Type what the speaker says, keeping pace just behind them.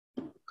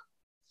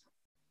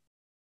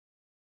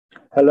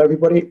Hello,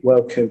 everybody.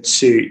 Welcome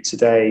to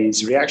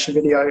today's reaction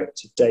video.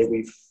 Today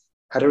we've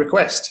had a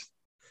request.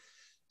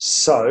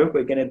 So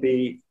we're going to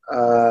be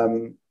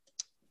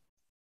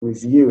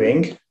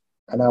reviewing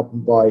an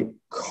album by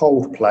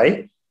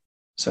Coldplay.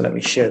 So let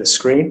me share the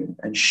screen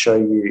and show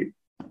you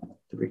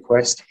the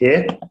request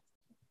here.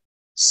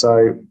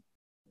 So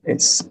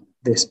it's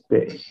this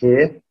bit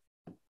here.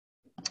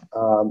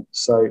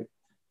 So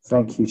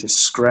thank you to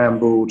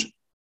Scrambled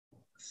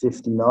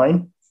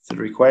 59 for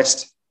the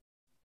request.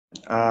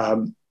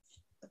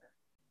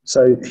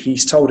 So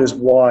he's told us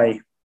why,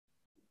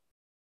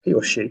 he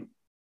or she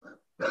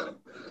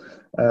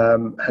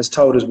has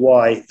told us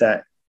why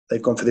that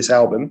they've gone for this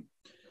album.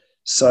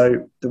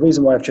 So the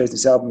reason why I've chosen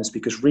this album is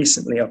because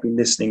recently I've been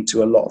listening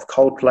to a lot of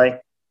Coldplay,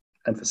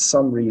 and for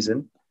some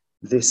reason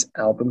this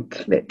album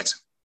clicked.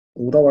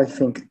 Although I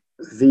think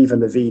Viva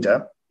La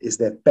Vida is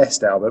their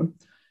best album,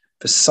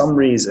 for some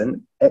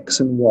reason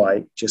X and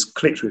Y just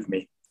clicked with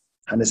me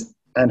and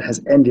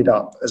has ended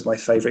up as my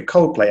favorite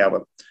Coldplay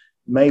album.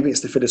 Maybe it's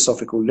the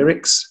philosophical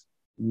lyrics,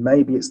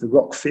 maybe it's the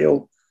rock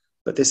feel,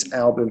 but this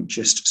album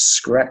just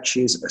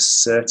scratches a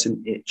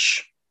certain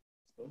itch.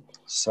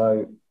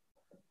 So,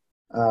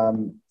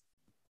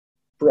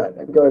 Brett,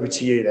 let me go over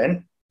to you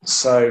then.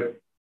 So,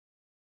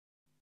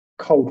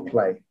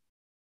 Coldplay,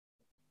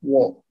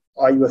 what,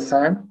 are you a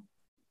fan?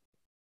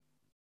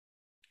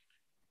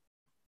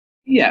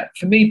 Yeah,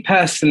 for me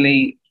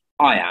personally,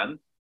 I am.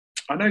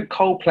 I know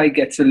Coldplay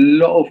gets a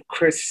lot of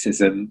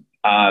criticism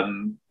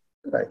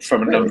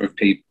from a number of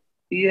people.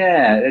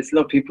 Yeah, there's a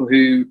lot of people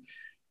who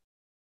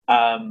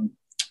find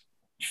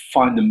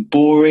them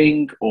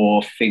boring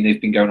or think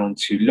they've been going on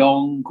too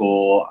long,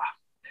 or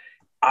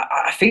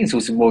I think it's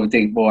also more of a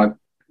thing, more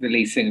the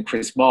lead singer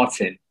Chris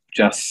Martin.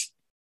 I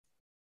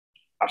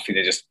think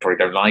they just probably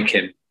don't like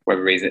him,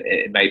 whatever reason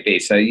it may be.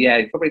 So yeah,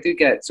 you probably do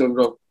get sort of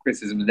a lot of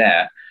criticism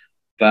there,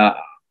 but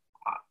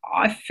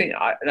I think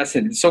that's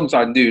it. The songs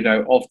I do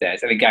know of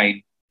theirs, and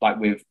again, like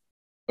with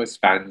most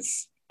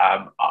bands,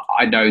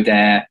 I know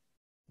their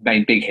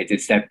main big hit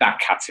is their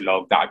back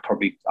catalogue that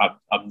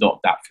I'm not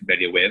that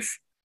familiar with,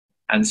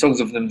 and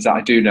songs of them that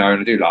I do know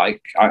and I do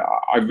like,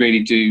 I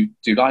really do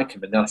like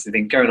them, and that's the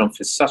thing, going on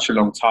for such a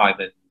long time,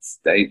 and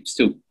they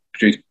still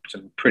produce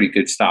some pretty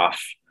good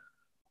stuff.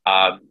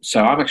 So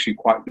I'm actually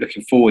quite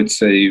looking forward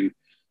to,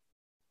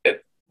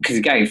 because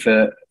again,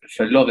 for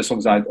a lot of the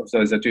songs of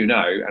those I do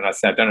know, and I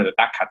said I don't know the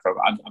back catalogue,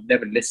 I've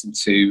never listened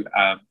to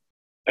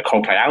a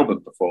Coldplay album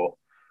before.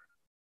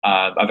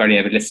 I've only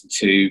ever listened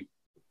to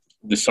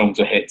the songs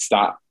or hits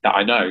that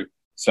I know.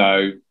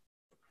 So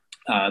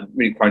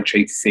really quite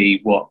intrigued to see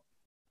what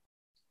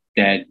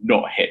their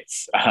not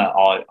hits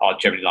are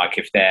generally like,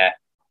 if they're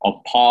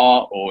on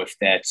par or if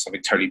they're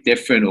something totally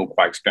different or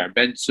quite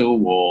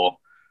experimental, or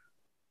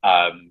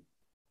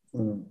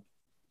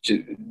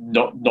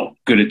not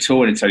good at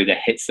all, and it's only their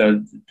hits are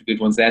the good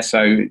ones there.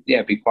 So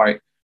yeah, be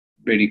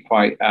really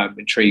quite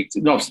intrigued.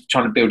 Not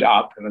trying to build it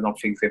up, and I don't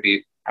think it's going to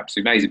be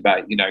absolutely amazing,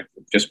 but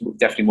just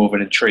definitely more of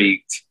an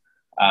intrigued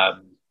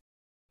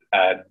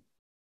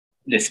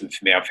listen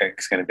for me, I think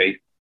it's going to be.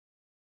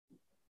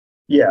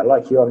 Yeah,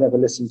 like you, I've never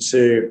listened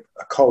to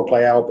a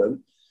Coldplay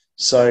album,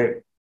 so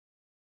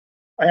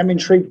I am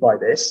intrigued by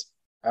this.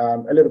 A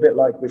little bit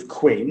like with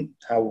Queen,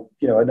 how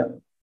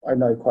I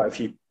know quite a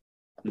few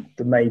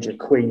the major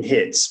Queen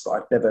hits, but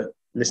I've never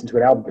listened to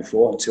an album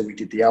before until we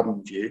did the album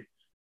review.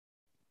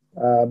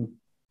 I'm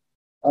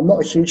not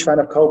a huge fan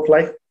of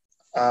Coldplay.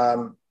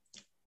 For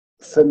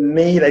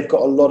me, they've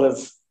got a lot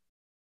of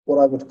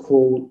what I would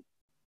call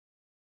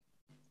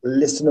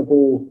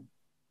listenable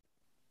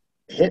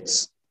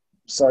hits.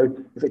 So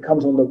if it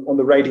comes on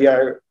the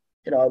radio,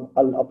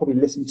 I'll probably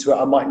listen to it.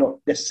 I might not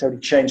necessarily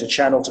change the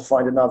channel to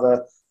find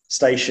another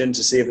station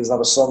to see if there's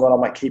another song on. I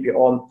might keep it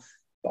on,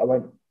 but I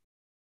don't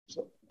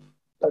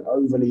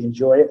overly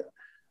enjoy it.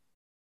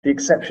 The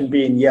exception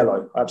being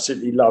Yellow. I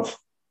absolutely love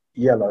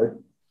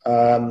Yellow.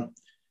 But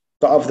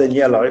other than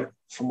Yellow,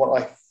 from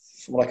what I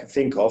can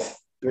think of,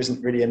 there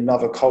isn't really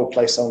another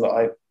Coldplay song that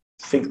I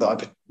think that I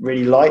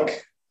really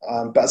like.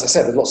 But as I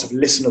said, there's lots of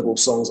listenable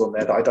songs on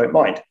there that I don't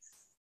mind.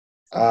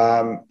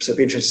 So it'd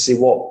be interesting to see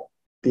what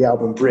the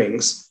album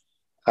brings.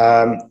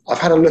 I've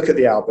had a look at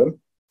the album.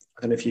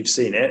 I don't know if you've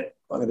seen it.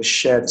 I'm going to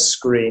share the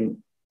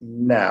screen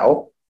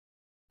now.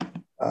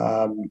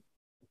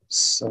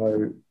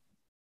 So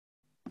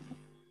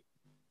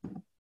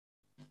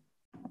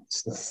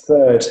it's the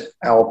third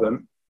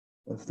album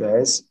of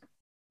theirs,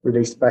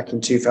 released back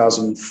in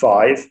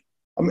 2005.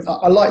 I mean,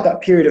 I like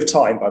that period of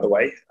time, by the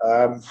way.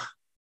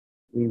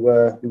 We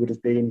would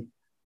have been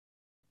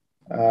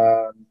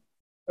at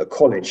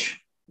college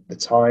at the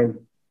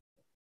time.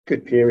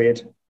 Good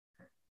period.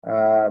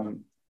 So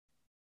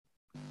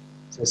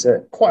it's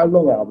quite a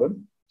long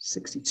album,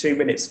 62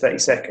 minutes, 30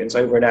 seconds,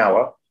 over an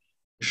hour.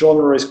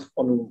 Genre is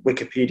on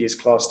Wikipedia is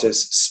classed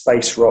as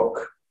space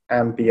rock,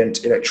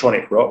 ambient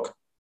electronic rock.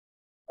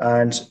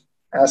 And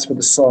as for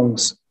the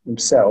songs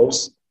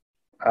themselves,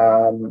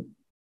 so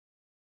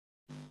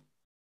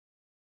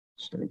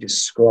let me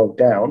just scroll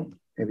down.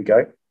 Here we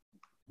go.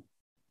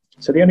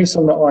 So the only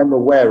song that I'm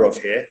aware of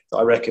here that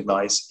I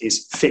recognise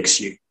is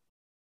 "Fix You,"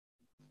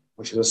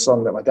 which is a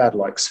song that my dad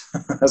likes,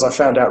 as I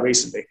found out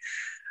recently.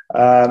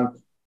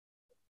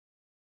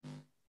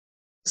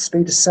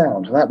 Speed of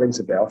Sound, that rings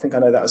a bell. I think I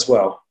know that as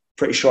well.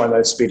 Pretty sure I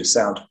know Speed of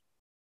Sound.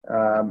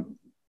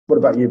 What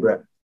about you,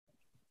 Brett?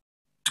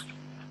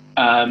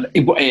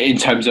 In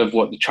terms of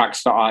what the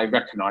tracks that I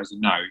recognise and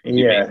know.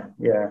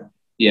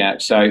 Yeah.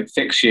 So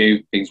 "Fix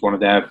You" is one of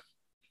their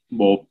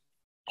more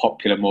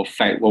popular,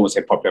 definitely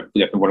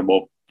one of the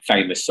more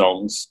famous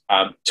songs.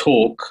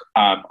 "Talk,"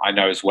 I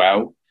know as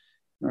well.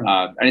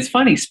 And it's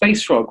funny,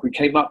 space rock, we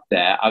came up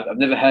there. I've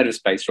never heard of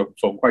space rock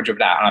before. I'm quite sure of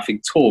that. And I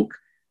think "Talk,"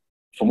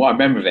 from what I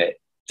remember of it,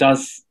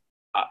 does.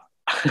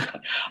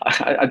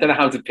 I don't know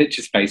how to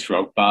picture space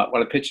rock, but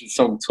when I picture the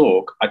song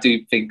 "Talk," I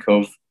do think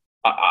of.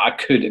 I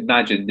could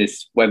imagine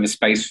this whether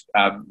space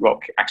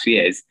rock actually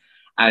is.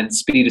 And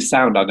 "Speed of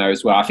Sound" I know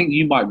as well. I think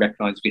you might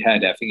recognise if you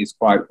heard it. I think it's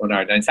quite well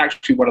known. And it's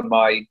actually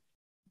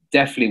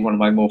definitely one of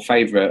my more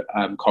favourite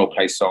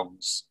Coldplay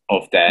songs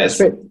of theirs.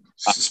 Yeah,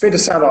 Speed of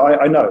Sound,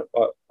 I know.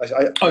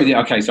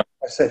 Okay, sorry.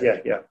 I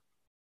said,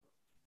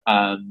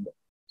 yeah.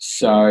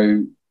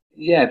 So,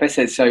 yeah,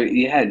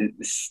 basically,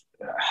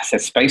 I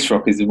said space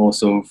rock is a more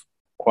sort of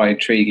quite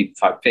intriguing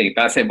type thing.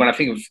 But I said, when I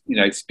think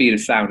of, "Speed of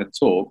Sound" and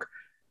 "Talk,"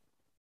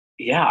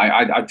 yeah,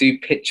 I do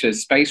picture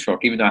space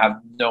rock, even though I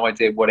have no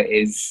idea what it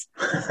is.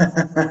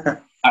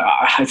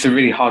 It's a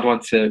really hard one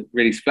to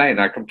really explain.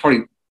 I can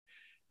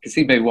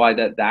see maybe why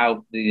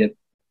the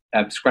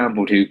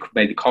Scrambled, who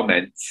made the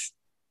comments,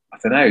 I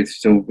don't know, it's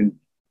still been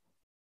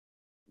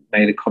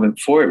made a comment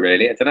for it,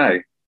 really. I don't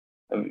know.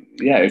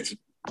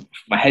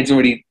 My head's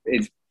already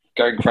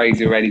going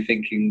crazy already,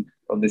 thinking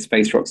on this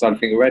space rock side of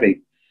thing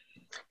already.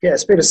 Yeah,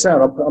 "Speed of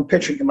Sound," I'm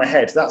picturing it in my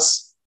head.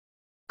 That's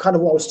kind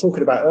of what I was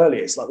talking about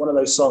earlier. It's like one of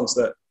those songs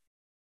that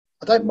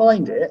I don't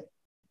mind it,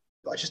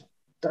 but I just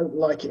don't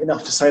like it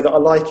enough to say that I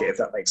like it, if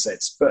that makes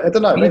sense. But I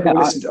don't know, maybe I'll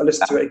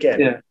listen to it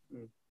again.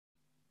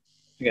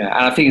 Yeah,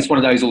 and I think it's one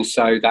of those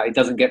also that it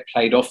doesn't get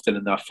played often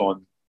enough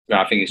on.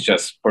 I think it's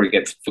just probably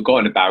gets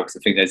forgotten about, because I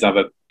think there's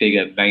other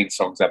bigger main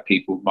songs that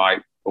people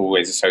might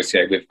always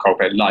associate with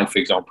Coldplay, like, for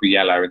example,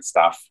 "Yellow" and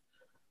stuff.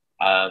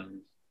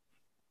 I'm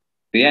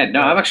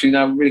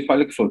really quite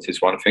looking forward to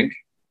this one, I think.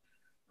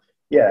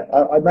 Yeah,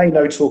 I may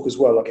know "Talk" as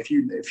well. Like if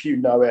you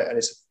know it and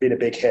it's been a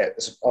big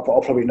hit, I'll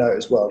probably know it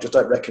as well. Just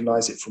don't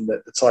recognise it from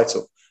the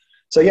title.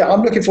 So yeah,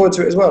 I'm looking forward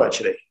to it as well.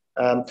 Actually,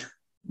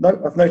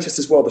 I've noticed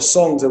as well the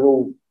songs are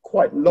all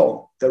quite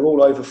long. They're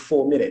all over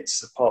 4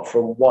 minutes, apart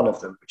from one of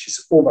them, which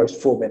is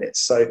almost 4 minutes.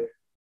 So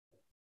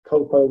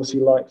Coldplay obviously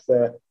like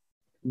their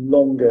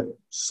longer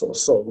sort of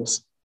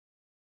songs.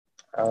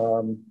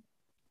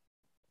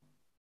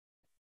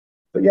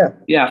 But yeah,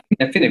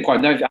 I think they're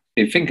quite known.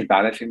 Think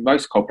about it. I think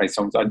most Coldplay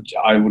songs,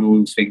 I would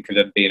always think of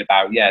them being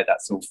about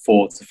that sort of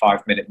 4 to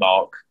 5 minute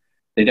mark.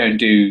 They don't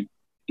do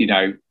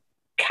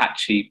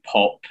catchy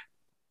pop,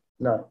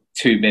 no,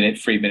 2 minute,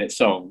 3 minute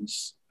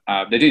songs.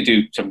 They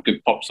do some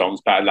good pop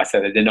songs, but like I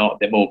said, they're not.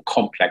 They're more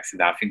complex than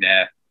that. I think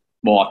they're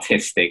more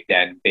artistic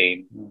than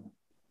being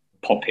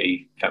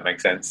poppy. If that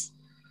makes sense.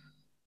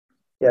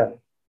 Yeah,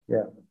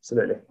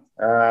 absolutely.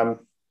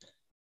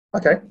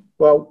 Okay,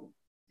 well.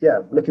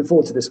 Yeah, looking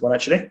forward to this one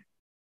actually.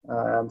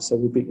 So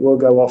we'll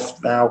go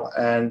off now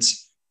and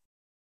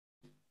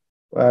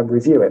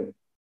review it,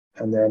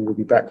 and then we'll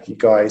be back with you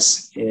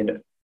guys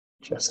in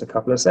just a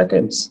couple of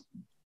seconds.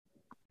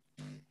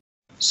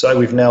 So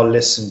we've now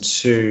listened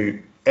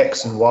to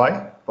 "X and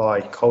Y"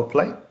 by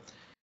Coldplay,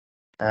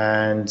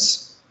 and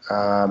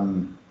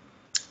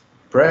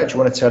Brett, do you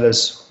want to tell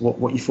us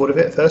what you thought of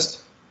it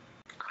first?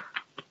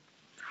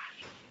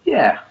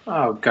 Yeah,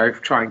 I'll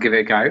try and give it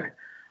a go.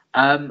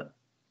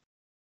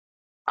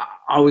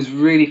 I was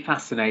really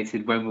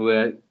fascinated when we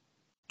were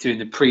doing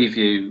the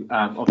preview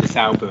of this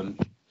album,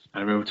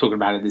 and we were talking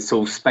about it, this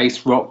sort of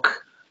space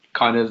rock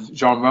kind of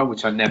genre,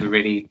 which I never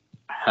really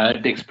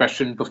heard the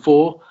expression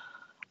before.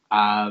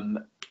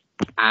 And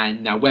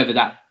now whether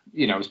that,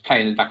 was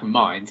playing in the back of my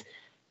mind,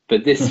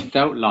 but this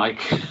felt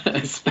like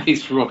a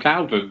space rock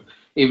album,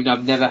 even though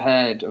I've never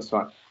heard of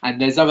it.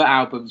 And there's other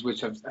albums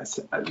which I've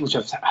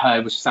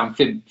heard which sound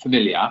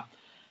familiar,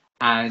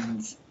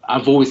 and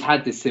I've always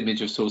had this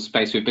image of sort of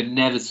space, but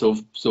never sort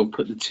of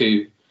put the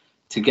two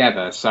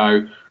together.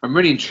 So I'm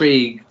really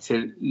intrigued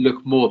to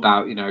look more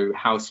about,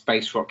 how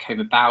space rock came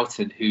about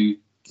and who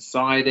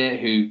decided it,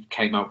 who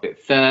came up with it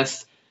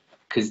first,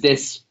 because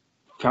this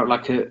felt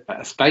like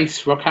a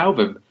space rock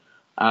album.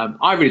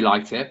 I really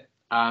liked it.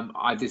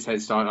 I did say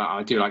so.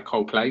 I do like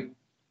Coldplay.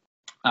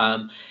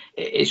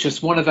 It's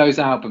just one of those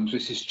albums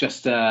which is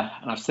just and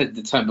I've said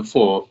the term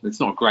before, it's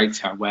not a great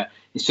term, where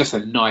it's just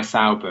a nice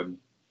album.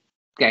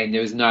 Again,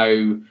 there was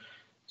no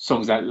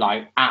songs that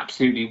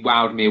absolutely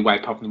wowed me away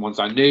apart from the ones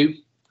I knew.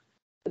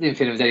 I didn't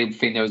think there was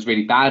anything that was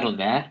really bad on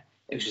there.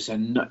 It was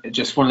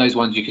just one of those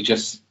ones you could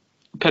just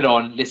put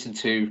on, listen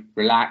to,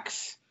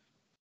 relax,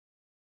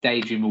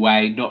 daydream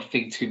away, not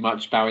think too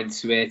much about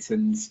into it,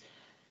 and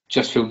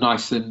just feel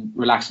nice and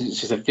relaxed. It's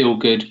just a feel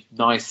good,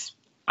 nice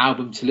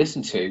album to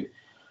listen to.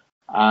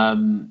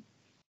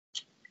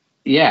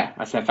 yeah,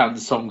 I said I found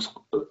the songs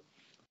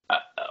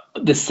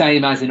the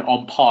same as in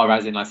on par,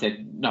 as in I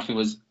said nothing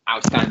was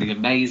outstanding,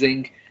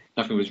 amazing,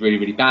 nothing was really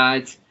really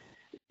bad.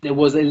 There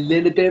was a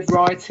little bit of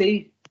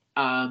variety,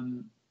 but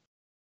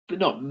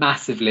not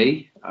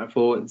massively. I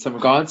thought in some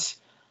regards,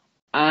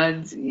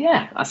 and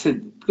yeah, I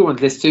said good one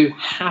to listen to.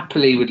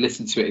 Happily would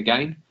listen to it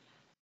again.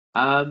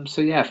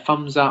 So yeah,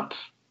 thumbs up,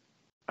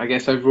 I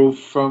guess overall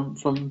from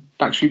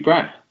Backstreet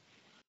Brett.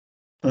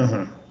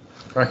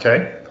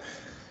 Okay.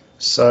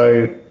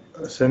 So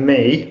for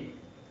me,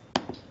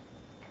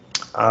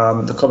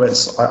 the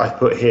comments I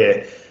put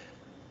here.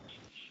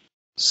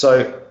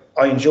 So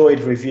I enjoyed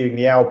reviewing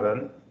the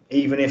album,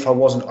 even if I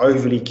wasn't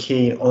overly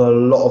keen on a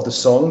lot of the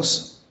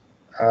songs,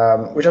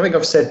 which I think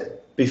I've said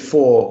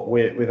before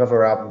with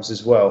other albums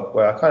as well,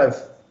 where I kind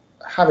of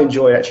have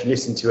enjoyed actually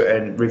listening to it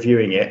and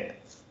reviewing it,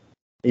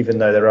 even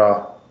though there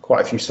are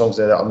quite a few songs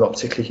there that I'm not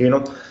particularly keen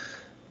on.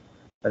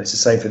 And it's the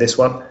same for this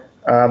one.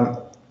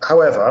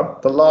 However,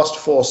 the last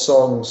 4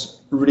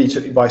 songs really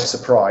took me by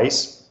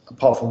surprise,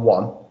 apart from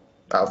one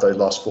out of those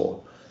last 4,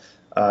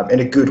 in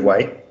a good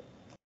way.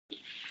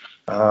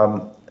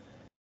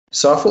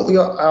 So I thought the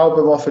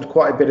album offered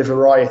quite a bit of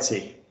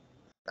variety,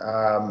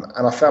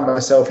 and I found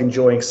myself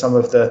enjoying some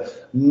of the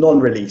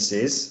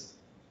non-releases,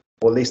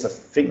 or at least I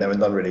think they were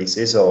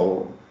non-releases,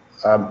 or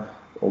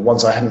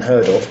ones I hadn't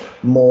heard of,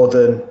 more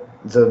than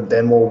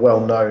their more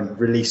well-known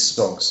release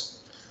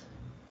songs.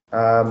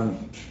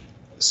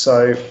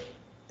 So it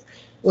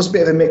was a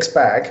bit of a mixed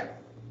bag,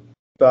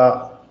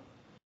 but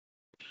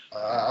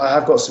I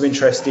have got some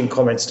interesting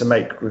comments to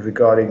make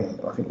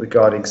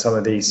regarding some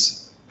of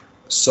these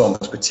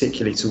songs,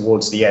 particularly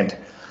towards the end.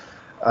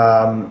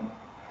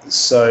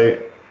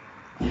 So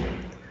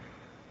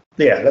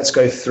yeah, let's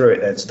go through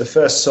it then. So the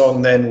first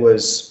song then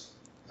was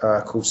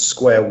called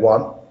Square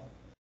One.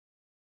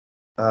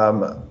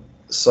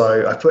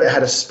 So I put it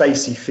had a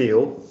spacey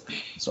feel.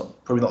 It's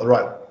probably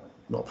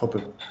not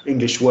proper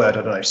English word.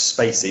 I don't know,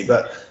 spacey,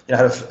 but it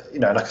had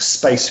like a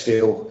space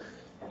feel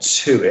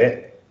to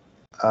it.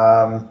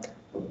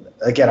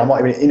 Again, I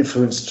might have been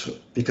influenced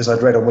because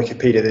I'd read on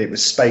Wikipedia that it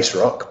was space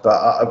rock, but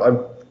I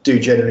do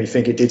generally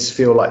think it did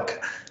feel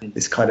like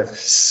this kind of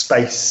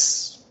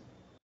space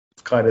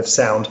kind of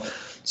sound.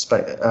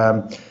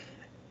 And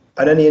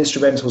then the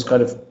instrumentals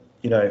kind of,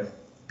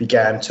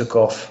 took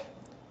off.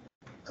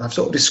 And I've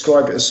sort of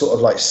described it as sort of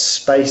like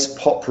space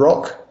pop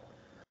rock.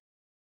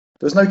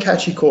 There was no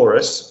catchy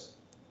chorus.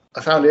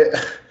 I found it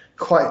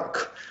quite,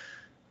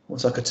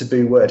 what's like a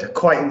taboo word,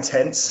 quite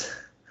intense.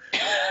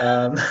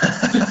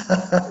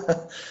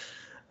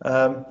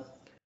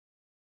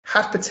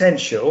 Had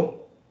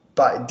potential,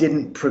 but it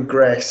didn't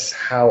progress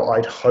how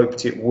I'd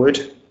hoped it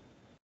would.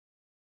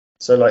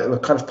 So like the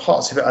kind of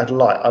parts of it I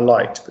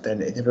liked, but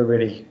then it never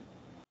really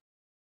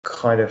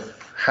kind of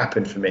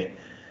happened for me.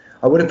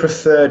 I would have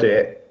preferred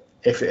it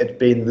if it had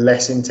been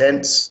less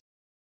intense,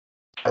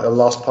 like the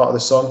last part of the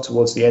song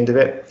towards the end of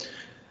it.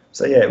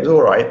 So yeah, it was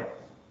all right.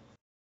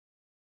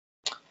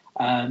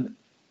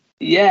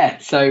 Yeah,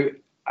 so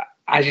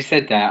as you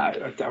said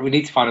there, we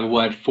need to find a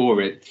word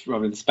for it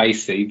rather than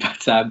spacey.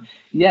 But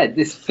yeah,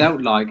 this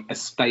felt like a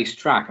space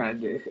track,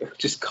 and I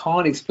just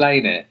can't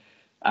explain it.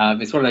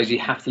 It's one of those you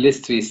have to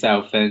listen to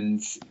yourself,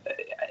 and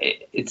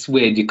it's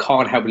weird. You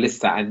can't help but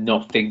listen to that and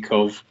not think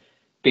of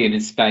being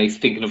in space,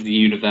 thinking of the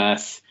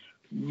universe.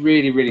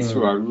 Really, really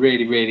through. I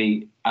really,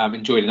 really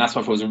enjoyed it. And that's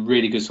why I thought it was a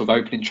really good sort of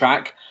opening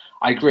track.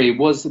 I agree. It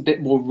was a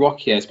bit more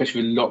rockier,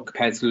 especially with a lot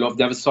compared to a lot of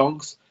the other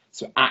songs.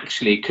 So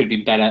actually, it could have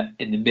been better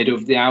in the middle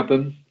of the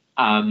album.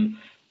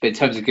 But in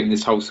terms of giving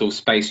this whole sort of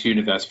space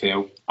universe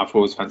feel, I thought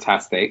it was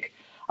fantastic.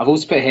 I've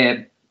also put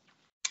here,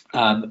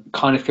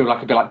 kind of feel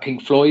like a bit like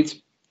Pink Floyd.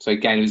 So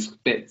again, it was a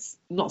bit,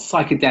 not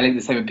psychedelic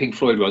the same as Pink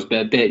Floyd was,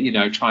 but a bit,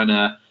 trying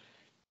to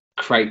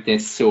create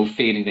this sort of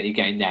feeling that you're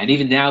getting there. And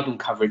even the album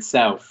cover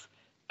itself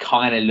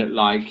kind of looked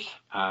like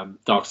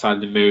Dark Side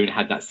of the Moon,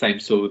 had that same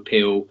sort of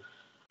appeal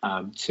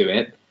to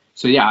it.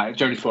 So yeah, I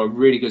generally thought a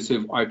really good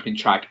sort of opening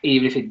track,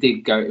 even if it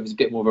was a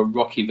bit more of a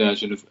rocky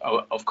version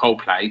of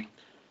Coldplay.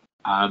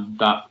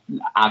 But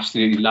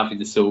absolutely loving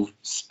the sort of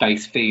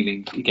space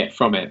feeling you get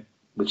from it,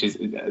 which is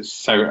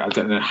so, I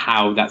don't know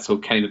how that sort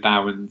of came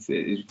about, and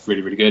it's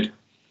really, really good.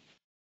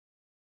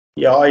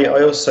 Yeah,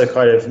 I also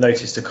kind of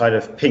noticed a kind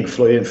of Pink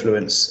Floyd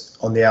influence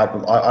on the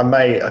album. I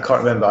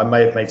can't remember, I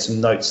may have made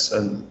some notes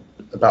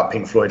about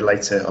Pink Floyd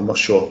later, I'm not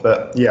sure,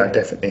 but yeah, I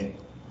definitely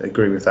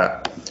agree with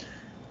that.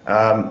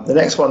 The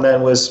next one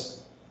then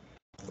was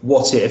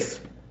What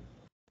If. It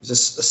was a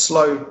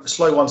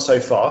slow one so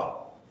far.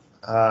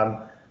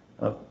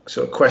 I'm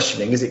sort of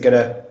questioning, is it going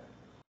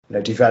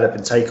to develop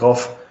and take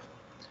off?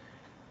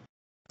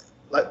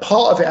 Like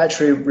part of it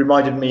actually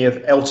reminded me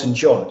of Elton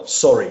John,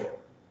 Sorry.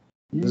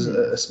 There's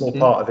a small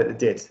part of it that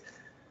did.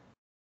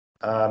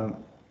 Then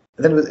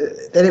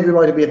it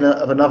reminded me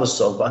of another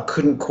song, but I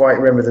couldn't quite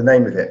remember the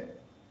name of it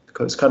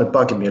because it's kind of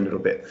bugging me a little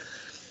bit.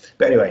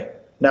 But anyway,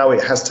 now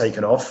it has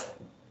taken off,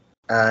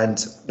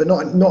 but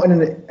not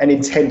in an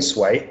intense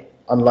way.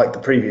 Unlike the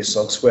previous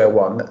song, Square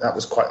One, that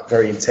was quite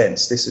very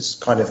intense. This is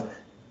kind of,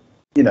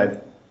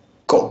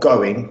 got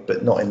going,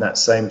 but not in that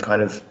same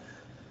kind of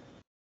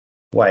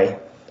way.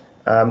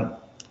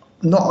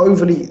 Not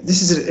overly.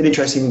 This is an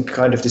interesting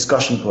kind of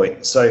discussion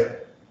point. So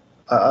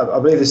I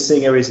believe the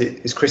singer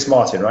is Chris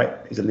Martin, right?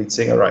 He's the lead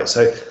singer, right?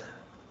 So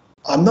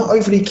I'm not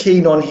overly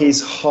keen on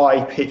his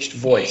high-pitched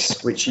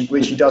voice, which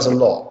he does a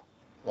lot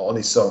on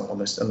his song on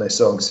their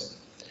songs.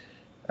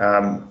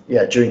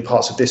 During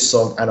parts of this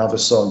song and other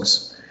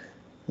songs.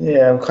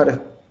 Yeah,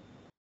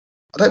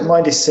 I don't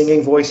mind his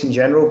singing voice in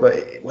general,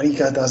 but when he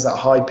does that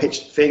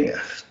high-pitched thing,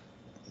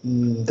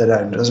 it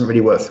doesn't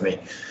really work for me.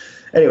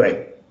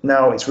 Anyway,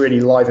 now it's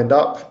really livened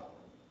up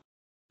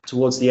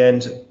towards the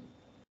end,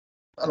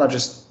 and I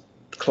just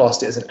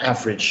classed it as an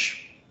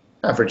average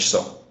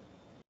song.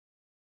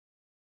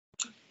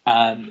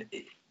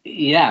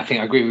 Yeah, I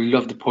think I agree. We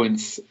love the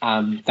points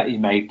that you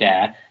made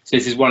there. So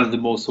this is one of the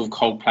more sort of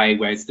Coldplay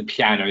where it's the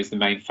piano is the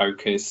main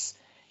focus.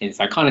 And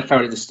so I kind of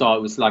felt at the start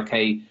it was like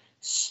a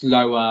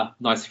slower,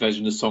 nicer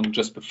version of the song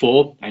just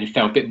before, and it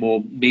felt a bit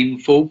more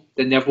meaningful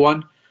than the other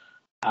one.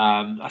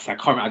 I can't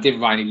remember, I didn't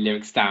write any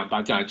lyrics down,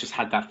 but I just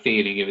had that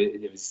feeling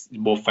it was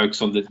more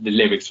focused on the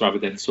lyrics rather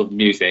than sort of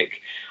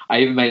music. I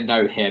even made a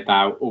note here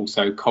about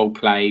also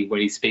Coldplay when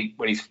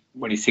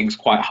he sings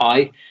quite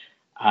high.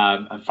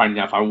 And funny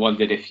enough, I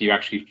wondered if you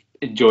actually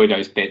enjoy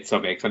those bits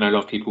of it, because I know a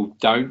lot of people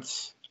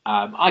don't.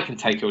 I can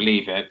take it or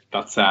leave it,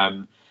 but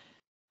I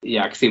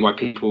can see why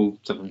people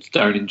sometimes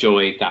don't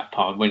enjoy that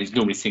part. When he's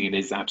normally singing,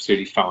 is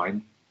absolutely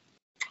fine.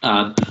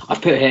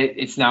 I've put here,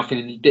 it's now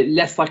feeling a bit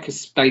less like a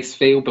space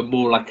feel, but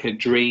more like a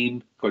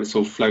dream, got a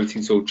sort of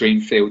floating sort of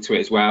dream feel to it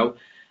as well.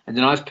 And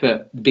then I've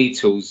put the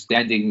Beatles, the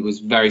ending was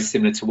very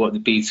similar to what the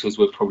Beatles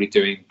were probably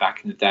doing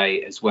back in the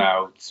day as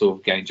well, sort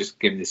of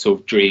giving this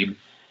sort of dream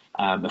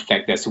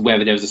effect there. So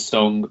whether there was a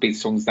song, Beatles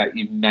songs that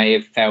you may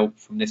have felt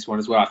from this one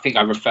as well. I think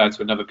I referred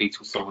to another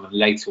Beatles song on a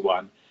later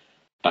one,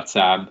 but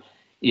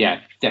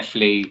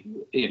definitely,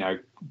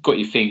 got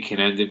you thinking,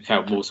 and it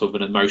felt more sort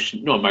of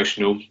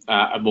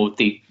a more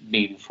deep,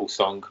 meaningful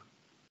song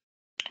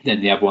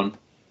than the other one.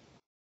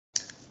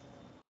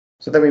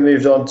 So then we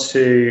moved on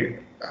to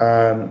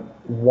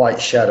White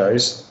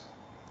Shadows.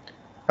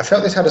 I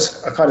felt this had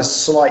a kind of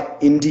slight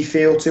indie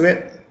feel to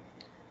it.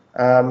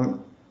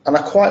 And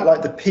I quite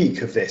like the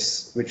peak of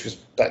this, which was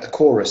like the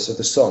chorus of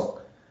the song.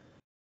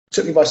 It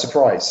took me by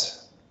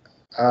surprise.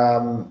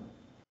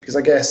 Because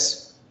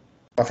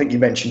I think you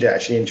mentioned it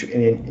actually in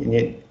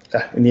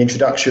the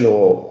introduction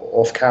or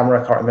off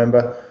camera, I can't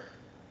remember,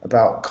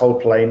 about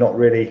Coldplay not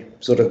really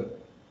sort of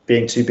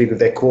being too big with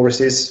their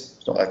choruses.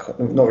 It's not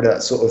really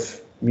that sort of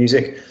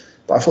music.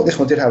 But I thought this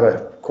one did have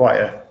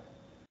I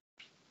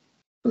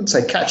wouldn't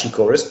say catchy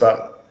chorus,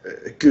 but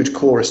a good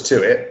chorus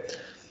to it.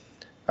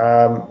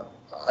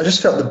 I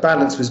just felt the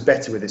balance was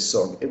better with this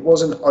song. It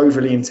wasn't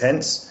overly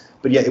intense,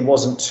 but yet it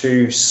wasn't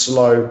too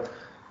slow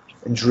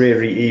and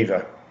dreary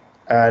either.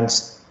 And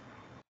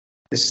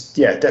this,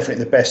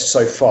 definitely the best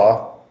so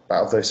far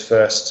out of those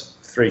first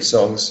three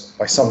songs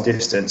by some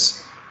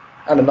distance,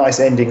 and a nice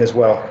ending as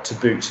well to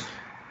boot.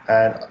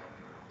 And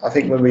I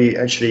think when we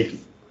actually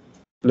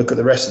look at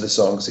the rest of the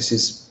songs, this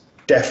is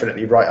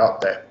definitely right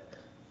up there.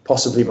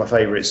 Possibly my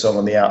favourite song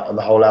on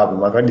the whole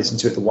album. I've only listened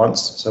to it the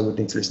once, so I would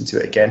need to listen to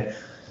it again.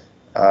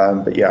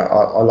 But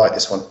I like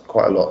this one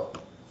quite a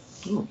lot.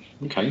 Oh,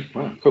 okay,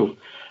 wow, cool.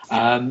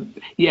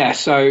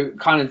 So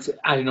kind of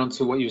adding on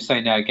to what you were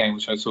saying there again,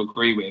 which I sort of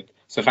agree with.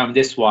 So I found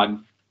this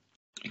one,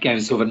 again,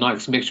 sort of a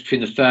nice mixture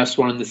between the first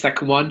one and the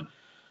second one.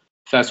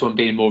 First one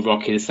being more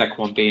rocky, the second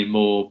one being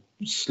more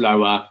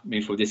slower.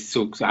 For this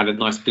sort of had a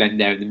nice blend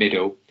there in the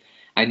middle.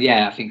 And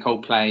I think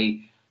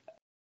Coldplay,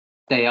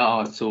 they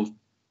are sort of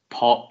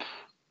pop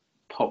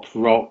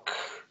rock,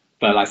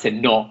 but like I said,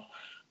 not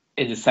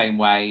in the same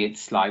way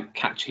it's like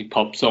catchy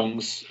pop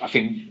songs. I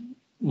think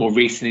more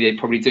recently they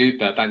probably do,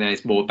 but back then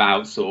it's more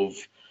about sort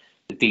of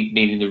the deep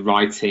meaning, the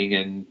writing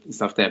and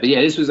stuff there. But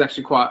this was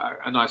actually quite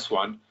a nice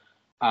one.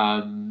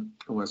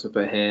 What else I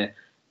put here?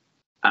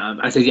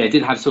 It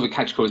did have sort of a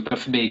catchy chorus, but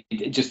for me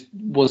it just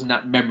wasn't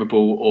that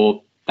memorable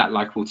or that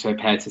likable to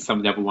compare to some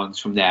of the other ones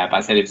from there. But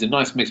I said it was a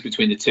nice mix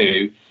between the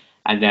two.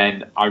 And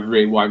then what I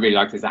really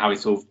liked is how it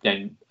sort of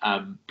then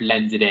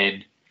blended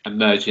in and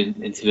merged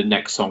into the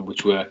next song,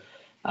 which we're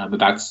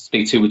about to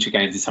speak to, which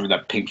again is something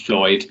that Pink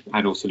Floyd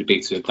and also the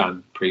Beatles have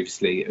done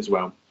previously as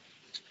well.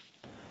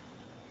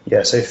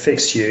 Yeah, so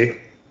Fix You,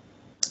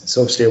 it's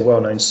obviously a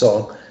well-known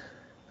song.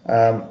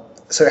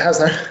 So it has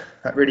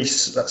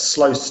that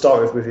slow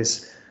start with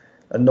his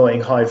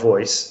annoying high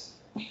voice,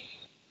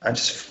 and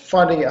just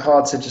finding it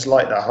hard to just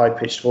like that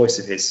high-pitched voice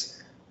of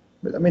his.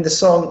 But I mean, the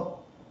song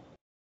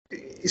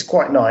is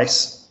quite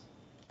nice.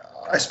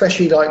 I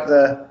especially like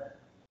the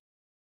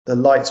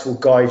lights will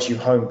guide you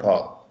home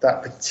part.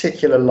 That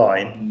particular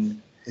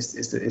line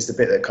is the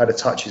bit that kind of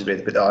touches me,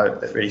 the bit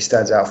that really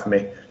stands out for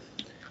me.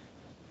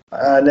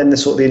 And then the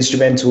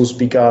instrumentals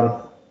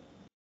begun.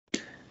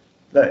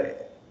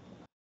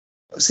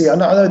 See, I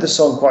know the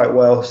song quite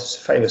well. It's a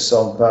famous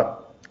song,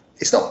 but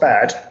it's not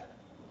bad.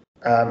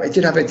 It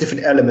did have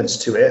different elements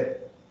to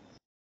it.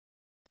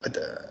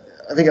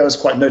 I think it was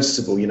quite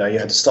noticeable. You know, you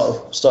had to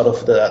start off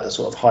with the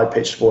sort of high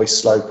pitched voice,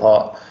 slow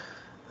part,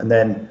 and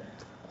then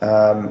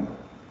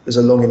there's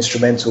a long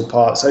instrumental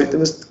part. So there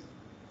was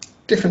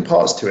different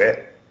parts to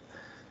it.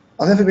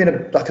 I've never been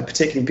a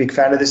particularly big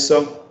fan of this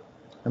song,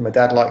 and my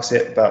dad likes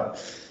it,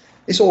 but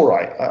it's all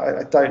right.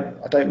 I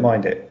don't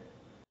mind it.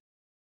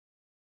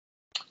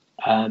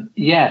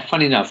 Yeah,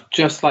 funny enough,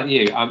 just like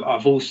you,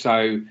 I've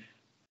also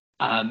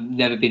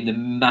never been the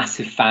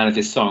massive fan of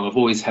this song. I've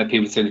always heard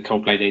people say the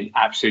Coldplay they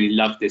absolutely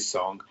love this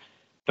song,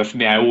 but for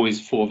me, I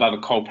always thought of other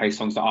Coldplay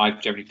songs that I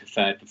generally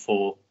preferred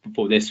before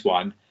this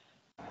one.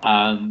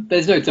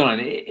 There's no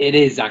denying it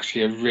is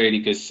actually a really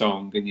good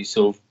song, and you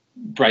sort of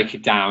break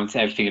it down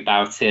to everything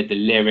about it, the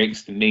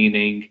lyrics, the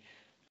meaning,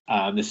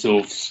 the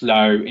sort of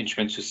slow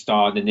instrumental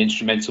start, and the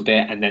instrumental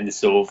bit, and then the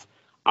sort of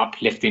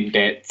uplifting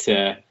bit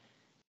to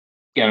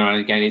go on.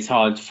 Again, it's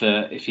hard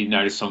for, if you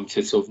know the song,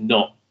 to sort of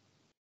not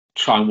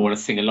try and want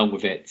to sing along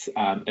with it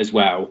as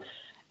well.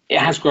 It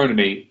has grown on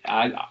me.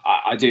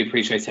 I do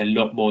appreciate it a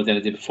lot more than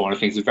I did before, and I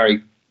think it's a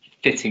very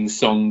fitting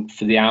song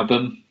for the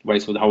album, where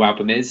it's what the whole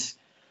album is.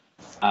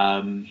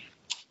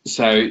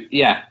 So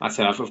yeah, I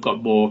said I've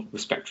got more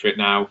respect for it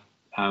now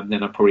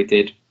than I probably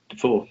did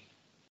before.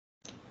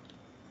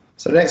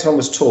 So the next one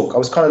was Talk. I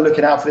was kind of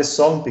looking out for this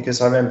song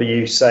because I remember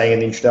you saying in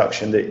the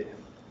introduction that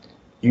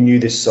you knew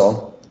this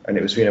song and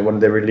it was, you know, one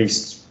of their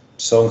released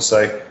songs.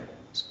 So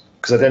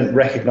because I didn't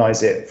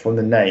recognise it from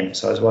the name,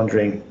 so I was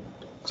wondering.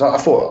 Because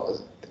I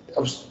thought I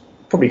was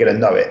probably going to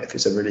know it if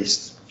it's a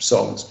released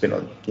song. It's been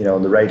on, you know,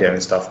 on the radio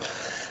and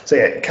stuff. So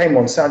yeah, it came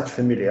on, sounded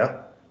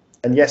familiar,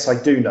 and yes,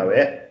 I do know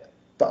it,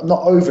 but I'm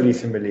not overly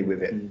familiar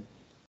with it.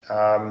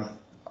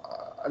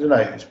 I don't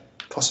know,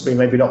 possibly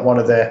maybe not one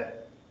of their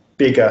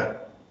bigger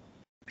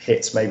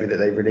hits maybe that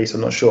they released,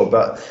 I'm not sure,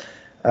 but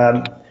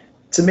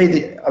to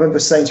me, I remember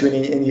saying to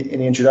you in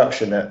the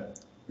introduction that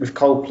with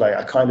Coldplay,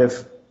 I kind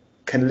of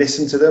can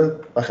listen to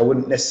them. Like I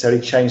wouldn't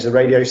necessarily change the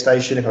radio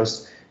station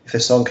if a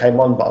song came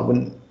on, but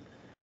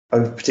I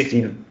would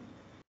particularly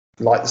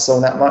like the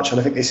song that much. And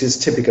I think this is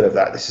typical of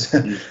that. This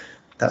is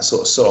that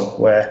sort of song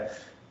where,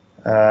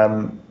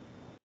 yeah,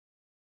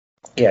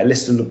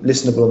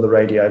 listenable on the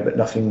radio, but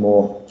nothing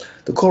more.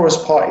 The chorus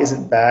part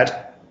isn't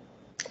bad.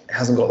 It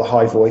hasn't got the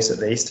high voice, at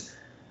least.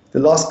 The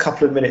last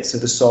couple of minutes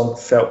of the song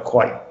felt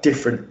quite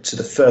different to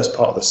the first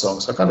part of the song.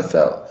 So I kind of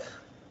felt,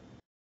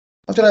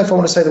 I don't know if I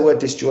want to say the word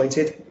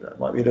disjointed. That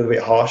might be a little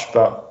bit harsh,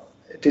 but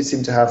it did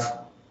seem to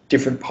have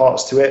different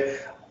parts to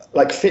it.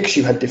 Like Fix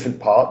You had different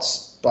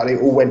parts, but it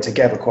all went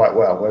together quite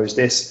well. Whereas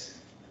this,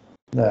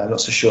 no, I'm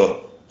not so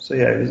sure. So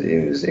yeah,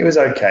 it was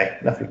okay.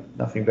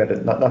 Nothing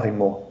better, nothing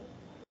more.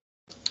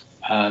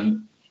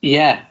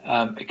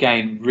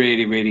 Again,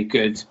 really, really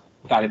good,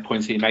 valid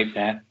points that you make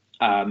there.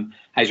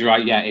 As you're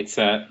right, yeah, it's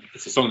a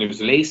song that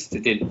was released.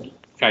 It did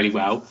fairly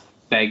well,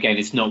 but again,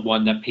 it's not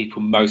one that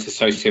people most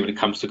associate when it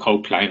comes to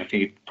Coldplay. And I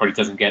think it probably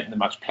doesn't get the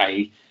much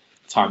play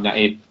time that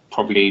it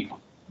probably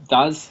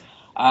does.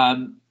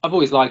 I've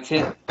always liked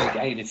it.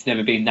 Again, it's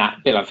never been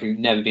that big. I think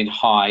it's never been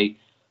high,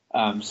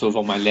 sort of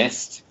on my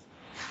list.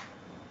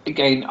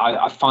 Again,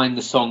 I find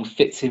the song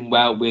fits in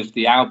well with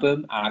the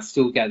album, and I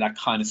still get that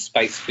kind of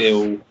space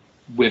feel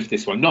with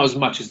this one. Not as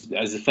much as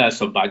the first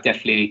one, but I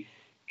definitely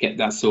get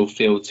that sort of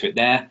feel to it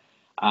there.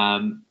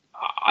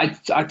 I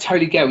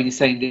totally get when you're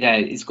saying that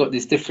it's got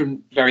these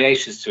different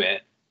variations to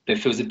it, but it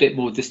feels a bit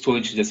more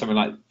disjointed than something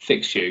like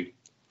Fix You.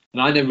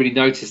 And I never really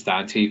noticed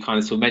that until you kind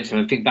of sort of mentioned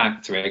it. I think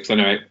back to it because I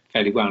know it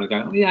fairly well, and I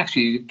go, oh yeah,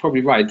 actually, you're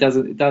probably right.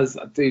 It does.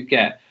 I do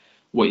get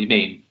what you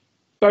mean.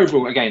 But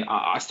overall, again,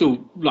 I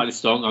still like the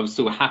song. I would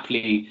still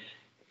happily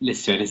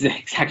listen to it. It's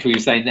exactly what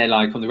you're saying there.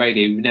 Like on the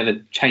radio, we never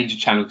change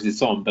the channel because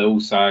it's on, but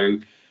also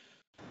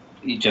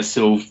you just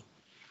sort of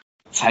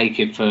take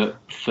it for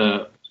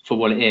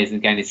what it is. And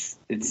again, it's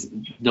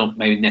not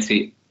maybe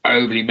necessarily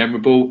overly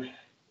memorable.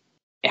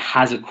 It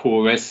has a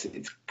chorus.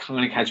 It's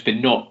kind of catchy,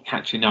 but not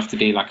catchy enough to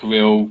be like a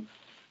real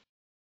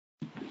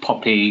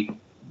poppy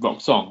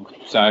rock song.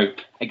 So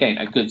again,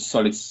 a good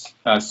solid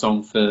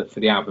song for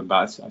the album,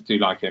 but I do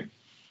like it.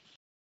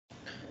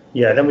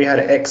 Yeah, then we had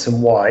X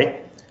and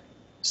Y.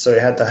 So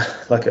it had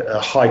a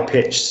high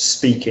pitched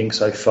speaking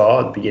so far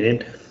at the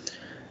beginning.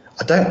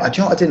 I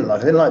didn't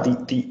like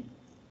the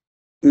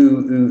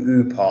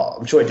ooh part.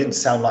 I'm sure it didn't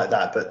sound like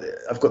that, but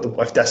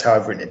that's how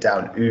I've written it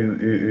down. Ooh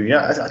ooh ooh.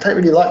 Yeah, I don't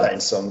really like that in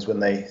songs when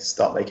they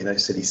start making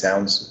those silly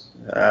sounds.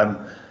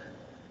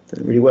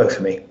 Doesn't really work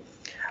for me.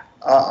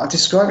 I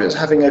described it as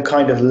having a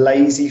kind of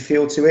lazy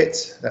feel to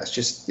it. That's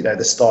just, you know,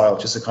 the style,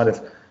 just a kind of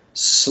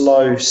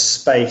slow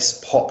space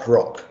pop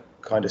rock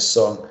kind of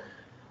song.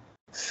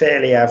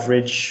 Fairly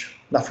average,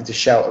 nothing to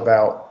shout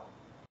about,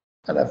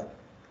 and I've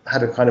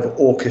had a kind of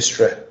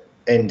orchestra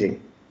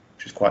ending,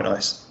 which is quite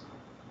nice.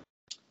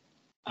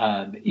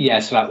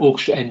 So that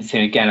orchestra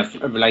ending again, I've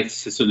related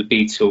to sort of the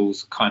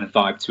Beatles kind of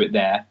vibe to it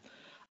there.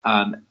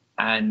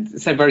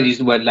 And so very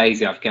using the word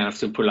lazy, I've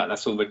still put like that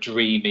sort of a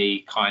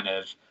dreamy kind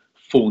of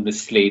falling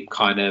asleep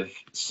kind of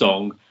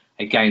song.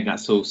 Again, that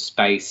sort of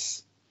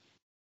space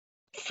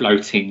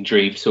floating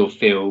dream sort of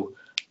feel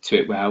to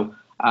it well.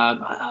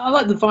 I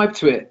like the vibe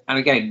to it, and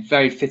again,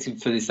 very fitting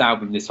for this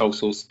album. This whole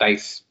sort of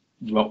space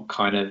rock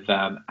kind of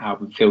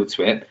album feel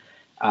to it.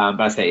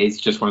 But I say it's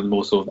just one of the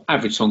more sort of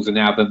average songs on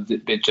the album.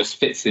 It just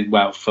fits in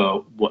well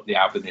for what the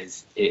album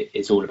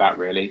is all about,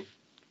 really.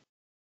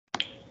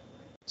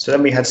 So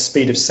then we had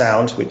Speed of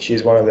Sound, which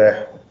is one of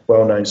their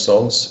well-known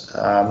songs.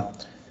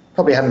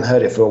 Probably hadn't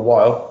heard it for a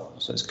while,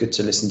 so it's good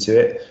to listen to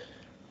it.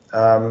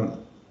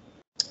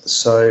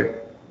 So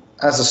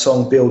as the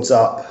song builds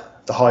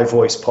up, the high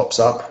voice pops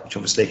up, which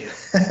obviously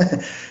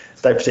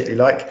don't particularly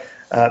like.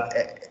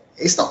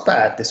 It's not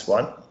bad, this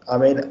one. I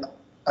mean,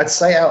 I'd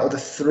say out of the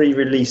 3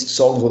 released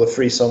songs, or the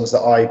 3 songs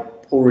that I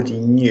already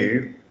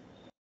knew,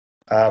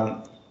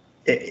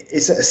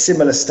 it's at a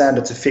similar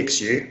standard to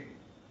Fix You,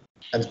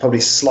 and probably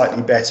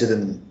slightly better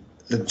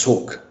than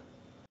Talk.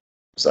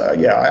 So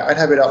yeah, I'd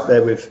have it up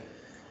there with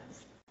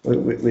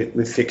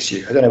Fix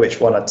You. I don't know which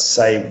one I'd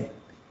say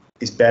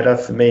is better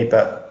for me,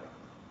 but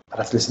I'd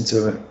have to listen to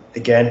them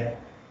again.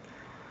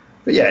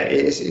 But yeah,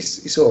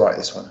 it's all right,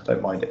 this one. I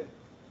don't mind it.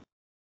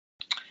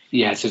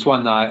 Yes, it's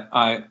one that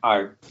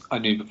I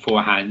knew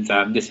beforehand.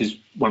 This is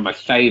one of my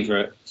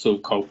favourite sort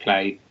of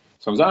Coldplay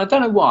songs. I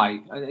don't know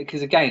why,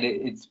 because again,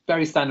 it's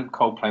very standard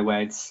Coldplay,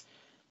 where it's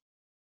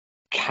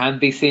can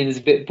be seen as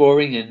a bit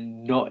boring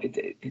and not.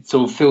 It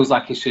sort of feels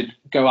like it should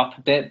go up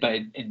a bit, but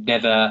it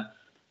never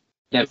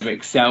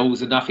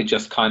excels enough. It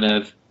just kind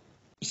of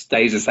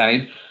stays the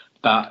same.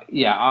 But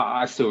yeah,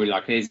 I still really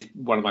like it. It's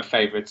one of my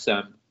favourites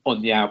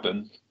on the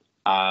album.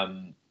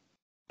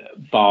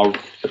 Bar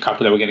a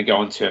couple that we're going to go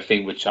on to, a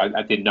thing which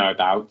I didn't know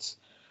about.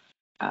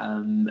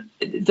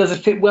 Does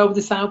it fit well with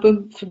this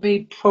album? For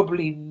me,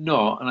 probably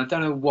not, and I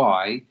don't know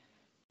why.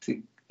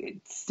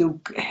 It still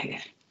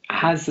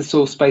has the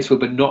sort of space feel,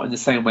 but not in the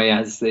same way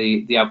as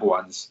the other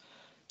ones.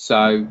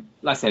 So,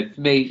 like I said,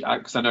 for me,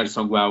 because I know the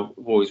song well,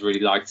 I've always really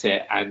liked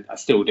it, and I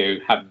still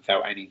do. Haven't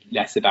felt any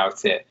less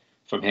about it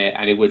from here,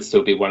 and it would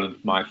still be one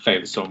of my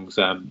favourite songs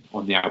on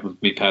the album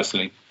for me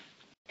personally.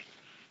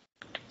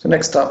 So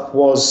next up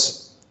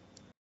was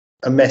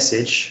A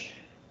Message.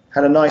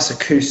 Had a nice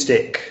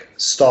acoustic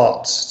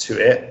start to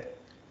it.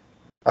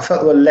 I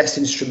felt there were less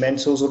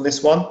instrumentals on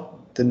this one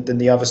than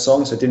the other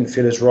songs, so it didn't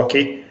feel as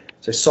rocky,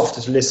 so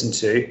softer to listen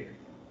to.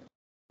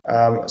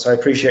 So I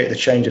appreciate the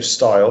change of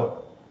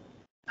style.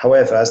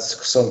 However, as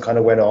the song kind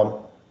of went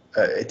on,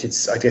 it did,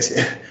 I guess,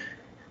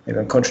 maybe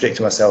I'm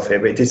contradicting myself here,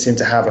 but it did seem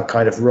to have a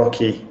kind of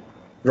rocky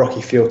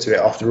feel to it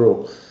after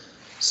all.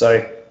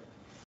 So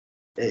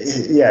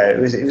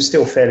it was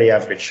still fairly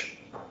average.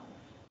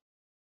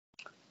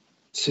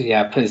 So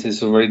yeah, this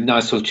is a really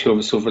nice sort of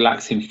chill, sort of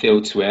relaxing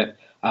feel to it.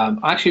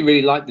 I actually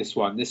really like this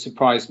one. This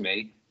surprised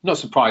me. Not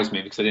surprised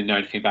me because I didn't know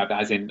anything about it,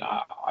 as in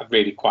I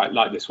really quite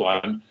like this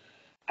one.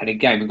 And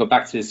again, we got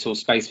back to this sort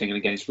of space thing, and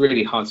again, it's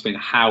really hard to explain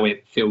how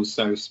it feels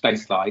so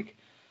space-like.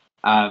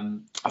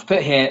 I've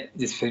put here,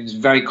 this film's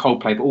very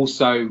Coldplay, but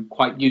also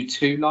quite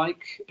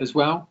U2-like as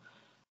well.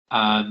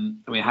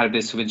 We had a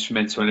bit of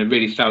instrumental, and I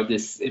really felt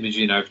this image,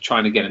 of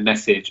trying to get a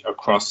message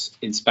across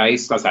in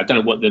space. Like I said, I don't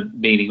know what the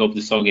meaning of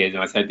the song is,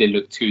 and I said I didn't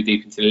look too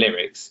deep into the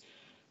lyrics,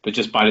 but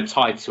just by the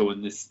title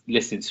and this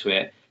listening to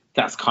it,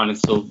 that's kind of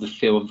sort of the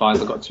feel and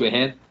vibe I got to it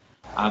here.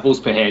 I've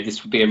also put here,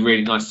 this would be a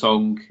really nice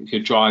song if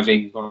you're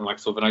driving on like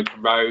sort of an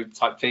open road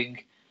type thing.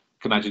 I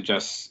can imagine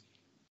just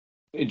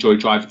enjoy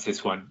driving to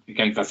this one.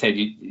 Again, as I said,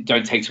 you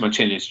don't take too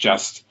much in. It's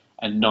just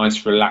a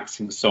nice,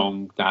 relaxing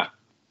song that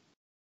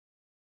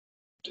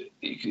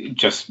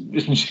just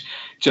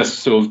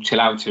sort of chill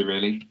out to,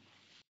 really.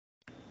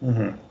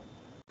 Mm-hmm.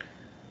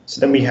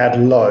 So then we had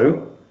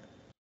Low.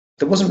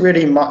 There wasn't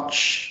really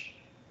much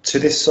to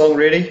this song,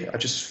 really. I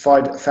just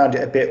found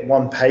it a bit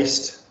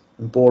one-paced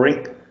and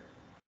boring.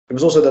 It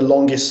was also the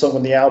longest song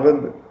on the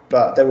album,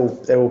 but they're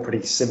all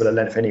pretty similar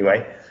length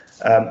anyway.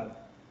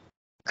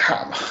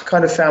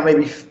 Kind of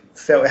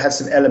felt it had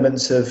some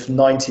elements of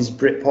 90s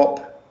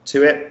Britpop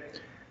to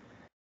it.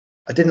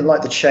 I didn't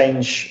like the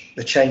change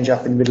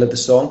up in the middle of the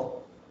song.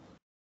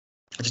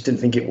 I just didn't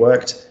think it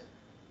worked.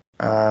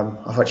 I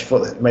actually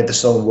thought that it made the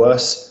song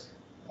worse,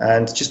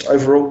 and just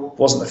overall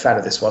wasn't a fan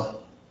of this one.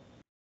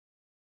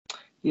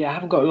 Yeah, I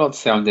haven't got a lot to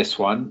say on this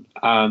one.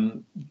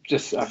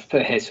 Just I've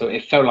put here, so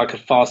it felt like a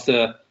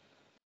faster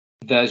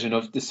version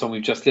of the song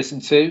we've just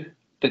listened to,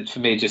 but for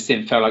me, it just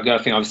didn't feel like it. I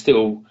think I was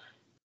still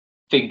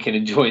thinking,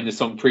 enjoying the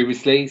song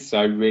previously, so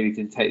I really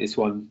didn't take this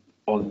one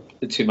on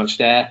too much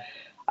there.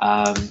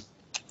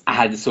 I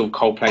had the sort of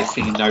Coldplay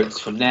singing notes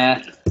from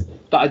there,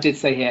 but I did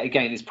say here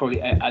again, it's probably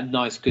a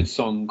nice, good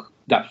song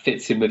that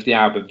fits in with the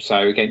album. So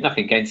again,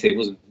 nothing against it. It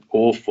wasn't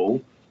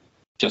awful,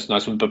 just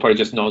nice one, but probably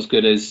just not as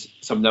good as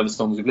some of the other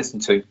songs we've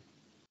listened to.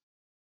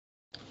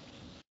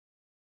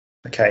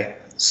 Okay,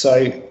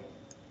 so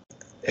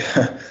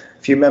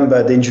if you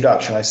remember the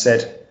introduction, I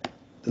said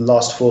the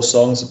last 4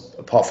 songs,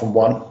 apart from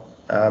one,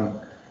 kind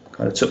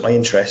of took my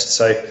interest.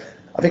 So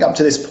I think up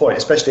to this point,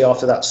 especially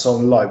after that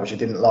song Low, which I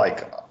didn't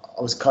like,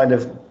 I was kind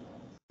of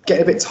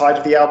getting a bit tired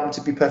of the album,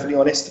 to be perfectly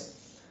honest.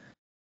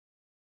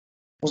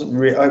 Wasn't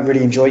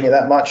really enjoying it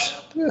that much.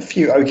 There were a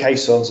few okay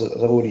songs, as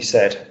I've already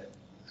said.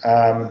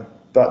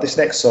 But this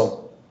next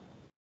song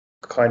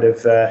kind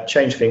of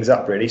changed things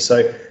up really. So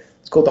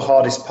it's called The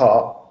Hardest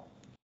Part.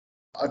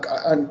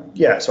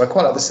 So I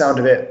quite like the sound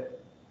of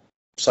it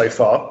so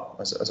far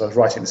as I was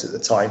writing this at the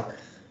time.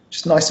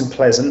 Just nice and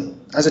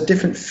pleasant. Has a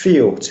different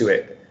feel to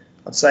it.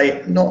 I'd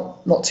say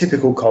not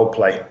typical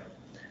Coldplay.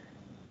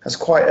 Has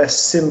quite a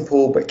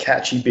simple but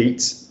catchy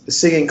beat. The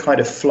singing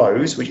kind of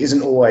flows, which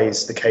isn't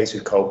always the case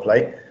with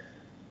Coldplay.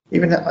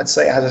 Even I'd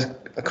say it has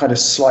a kind of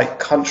slight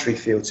country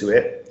feel to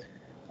it.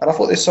 And I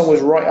thought this song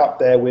was right up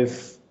there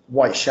with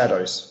White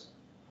Shadows.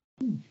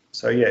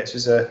 So yeah, this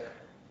was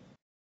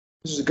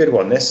a good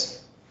one.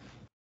 This.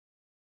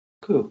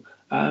 Cool.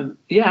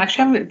 Yeah,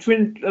 actually, I haven't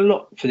written a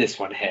lot for this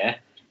one here.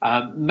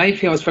 Main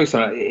thing I was focused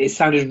on, it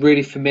sounded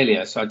really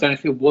familiar. So I don't know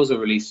if it was a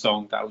released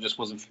song that I just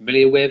wasn't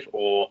familiar with,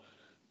 or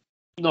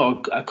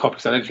not a copy,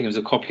 because I don't think it was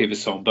a copy of a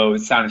song, but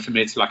it sounded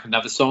familiar to like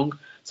another song.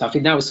 So I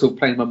think that was sort of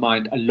playing in my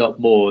mind a lot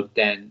more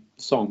than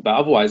the song. But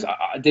otherwise,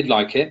 I did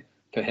like it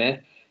for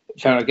here.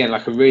 It felt, again,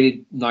 like a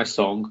really nice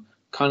song,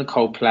 kind of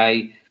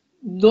Coldplay.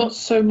 Not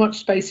so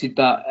much spacey,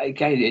 but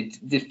again, it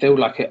did feel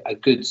like a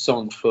good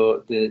song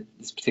for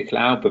this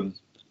particular album.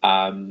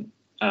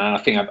 I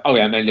think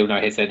I made a little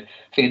note here. Said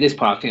I think at this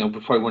point, I think I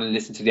would probably want to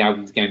listen to the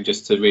albums again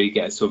just to really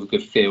get a sort of a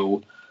good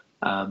feel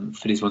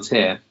for these ones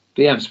here.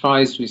 But yeah, I'm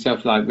surprised with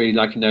yourself, like really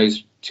liking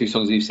those two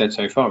songs that you've said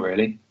so far.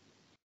 Really.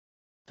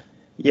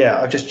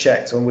 Yeah, I've just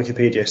checked on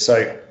Wikipedia.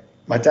 So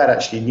my dad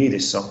actually knew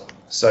this song.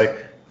 So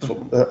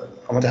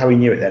I wonder how he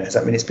knew it then. Does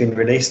that mean it's been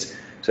released?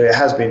 So it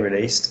has been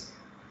released.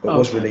 It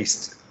was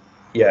released,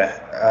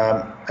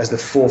 as the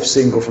fourth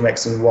single from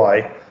X and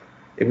Y.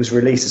 It was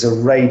released as a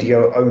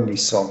radio-only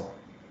song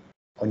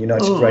on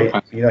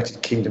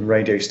United Kingdom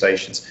radio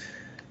stations.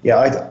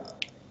 Yeah,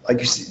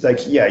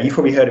 you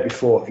probably heard it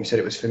before if you said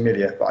it was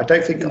familiar, but I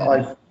don't think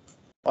I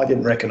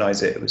didn't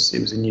recognise it. It was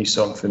a new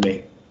song for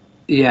me.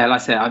 Yeah, like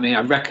I said, I mean,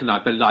 I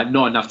recognise, but like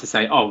not enough to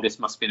say, oh, this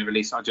must have been a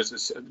release. I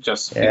just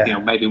thinking, oh,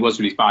 maybe it was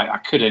released, but I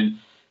couldn't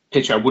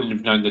picture. I wouldn't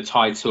have known the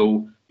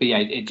title. But yeah,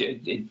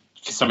 it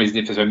for some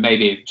reason, so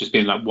maybe it just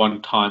been like one or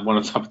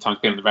couple of times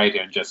being on the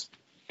radio and just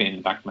being in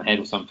the back of my head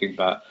or something.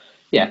 But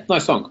yeah,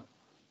 nice song.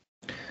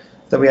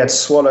 Then we had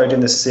Swallowed in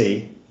the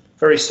Sea,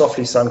 very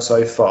softly sung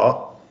so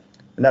far.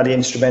 And now the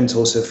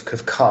instrumentals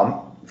have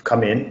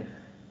come in,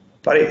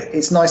 but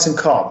it's nice and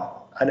calm.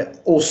 And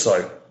it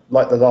also,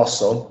 like the last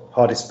song,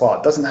 Hardest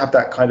Part, doesn't have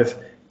that kind of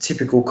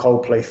typical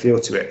Coldplay feel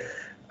to it.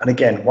 And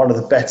again, one of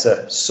the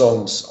better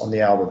songs on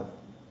the album.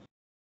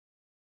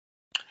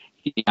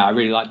 Yeah, I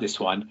really like this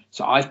one.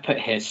 So I've put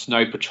here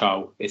Snow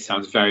Patrol. It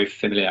sounds very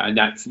familiar,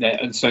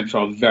 and Snow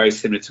Patrol very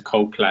similar to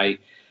Coldplay.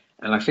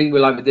 And I think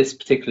with this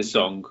particular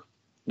song,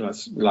 like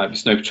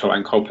Snow Patrol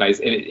and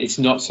Coldplay's, it's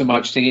not so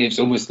much singing. It's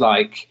almost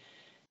like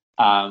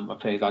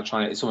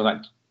it's almost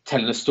like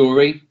telling a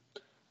story.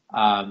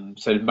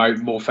 So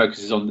more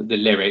focuses on the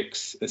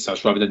lyrics as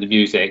such rather than the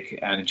music,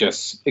 and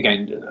just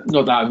again,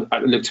 not that I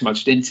look too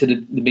much into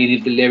the meaning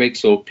of the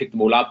lyrics or pick them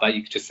all up, but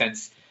you could just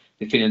sense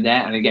the feeling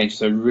there. And again,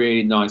 just a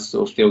really nice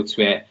sort of feel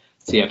to it.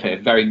 So yeah,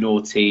 very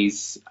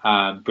noughties,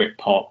 Brit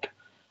pop.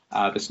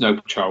 The Snow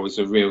Patrol was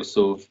a real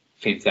sort of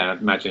thing to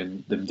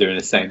imagine them doing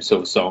the same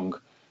sort of song.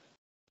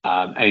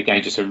 And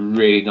again, just a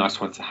really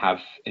nice one to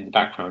have in the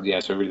background.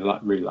 Yeah, so I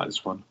really like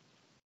this one.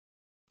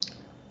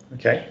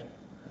 Okay.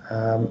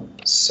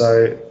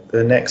 So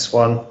the next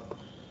one,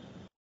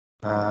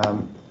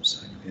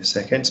 so give me a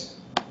second.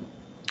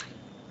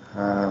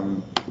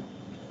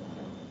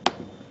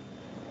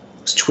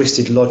 It's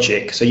Twisted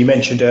Logic. So you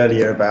mentioned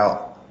earlier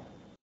about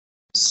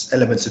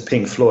elements of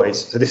Pink Floyd.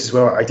 So this is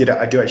where I do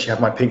actually have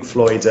my Pink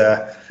Floyd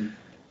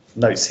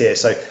notes here.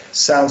 So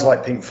sounds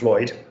like Pink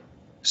Floyd,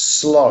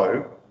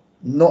 slow,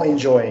 not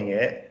enjoying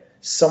it.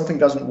 Something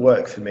doesn't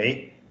work for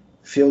me.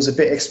 Feels a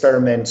bit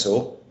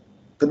experimental,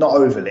 but not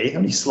overly,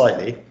 only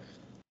slightly.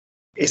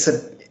 It's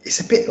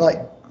a bit like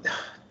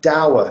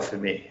dour for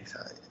me,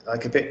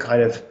 like a bit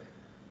kind of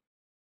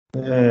I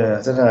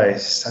don't know. It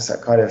just has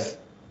that kind of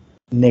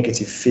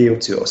negative feel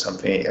to it or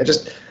something. I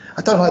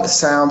don't like the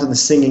sound and the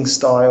singing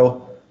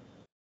style.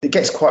 It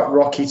gets quite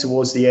rocky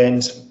towards the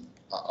end.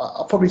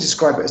 I'll probably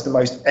describe it as the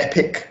most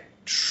epic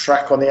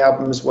track on the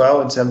album as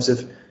well in terms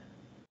of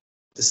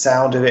the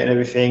sound of it and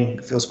everything.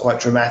 It feels quite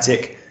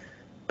dramatic,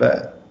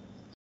 but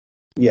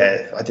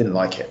yeah, I didn't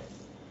like it.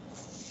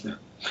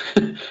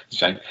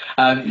 Shame.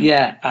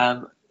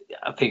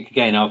 I think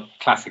again our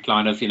classic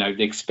line of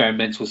the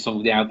experimental song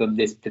of the album.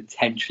 This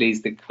potentially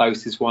is the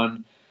closest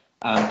one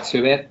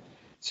to it.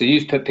 So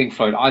you've put Pink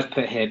Floyd. I've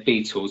put here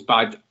Beatles,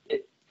 but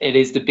it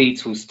is the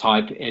Beatles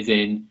type, as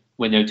in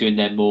when they're doing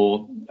their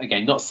more,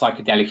 again, not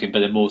psychedelic, but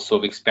they're more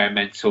sort of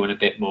experimental and a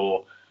bit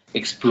more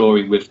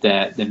exploring with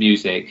their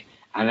music.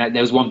 And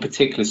there was one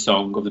particular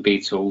song of the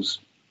Beatles,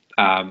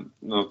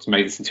 not to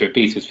make this into a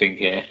Beatles thing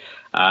here,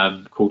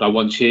 called "I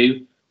Want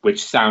You,"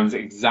 which sounds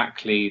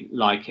exactly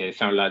like it. It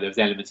sounded like there was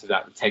elements of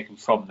that taken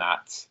from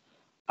that.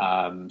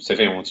 So if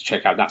anyone wants to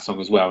check out that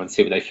song as well and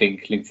see what they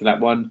think, link to that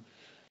one.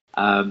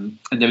 And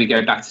then we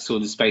go back to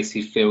sort of the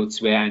spacey feel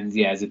to it, and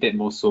yeah, it's a bit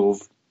more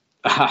sort of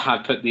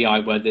I put the I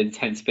word, the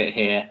intense bit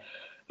here,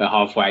 but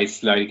halfway,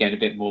 slowly getting a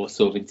bit more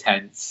sort of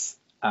intense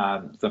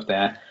stuff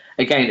there.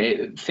 Again,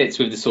 it fits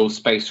with the sort of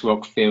space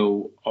rock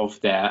feel of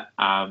there.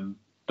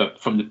 But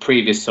from the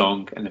previous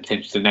song and the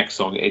potential to the next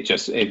song,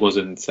 it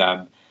wasn't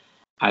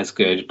as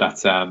good.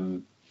 But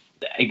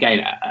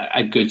again,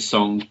 a good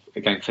song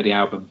again for the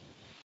album.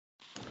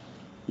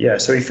 Yeah,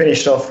 so we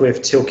finished off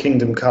with Till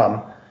Kingdom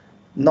Come.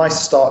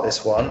 Nice start,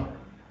 this one.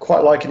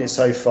 Quite liking it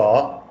so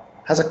far.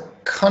 Has a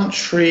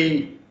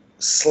country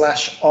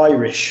 /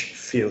 Irish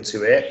feel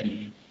to it.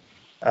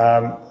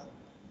 And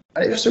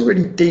it was a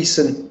really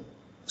decent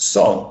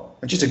song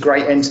and just a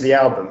great end to the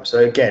album. So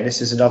again,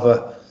 this is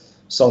another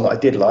song that I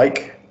did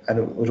like, and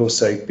it would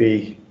also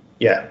be,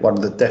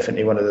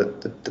 definitely one of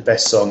the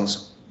best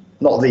songs.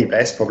 Not the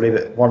best, probably,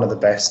 but one of the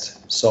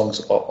best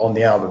songs on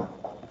the album.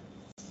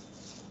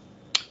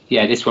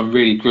 Yeah, this one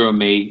really grew on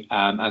me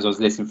as I was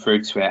listening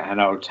through to it,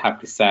 and I would have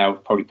to say I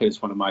would probably put it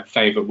as one of my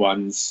favourite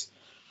ones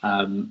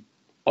on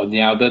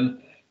the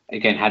album.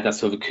 Again, had that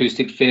sort of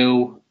acoustic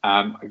feel.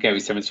 Again,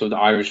 with some sort of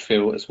the Irish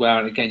feel as well,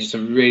 and again, just a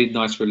really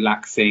nice,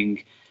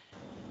 relaxing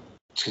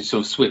to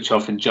sort of switch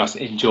off and just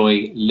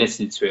enjoy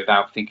listening to it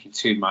without thinking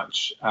too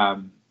much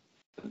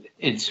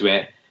into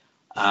it.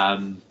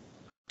 And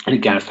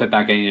again, I felt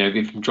back,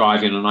 if I'm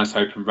driving on a nice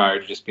open road,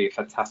 it'd just be a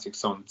fantastic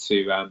song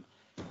to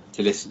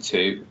listen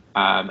to.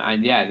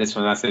 And yeah, this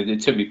one,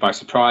 it took me by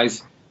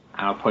surprise,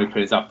 and I'll probably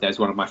put it up there as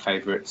one of my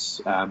favourites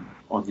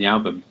on the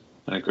album.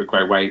 And a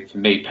great way for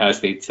me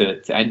personally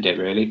to end it,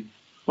 really.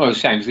 Well, it was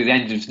a shame because it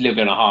ended a little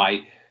bit on a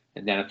high,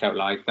 and then I felt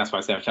like, that's why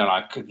I said I felt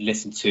like I could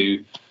listen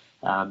to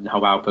the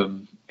whole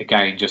album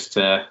again just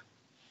to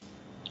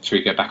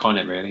really get back on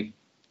it, really.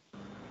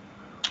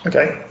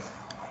 Okay.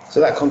 So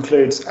that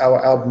concludes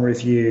our album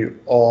review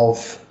of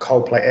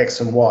Coldplay X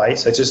and Y.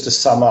 So just to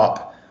sum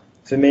up,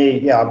 for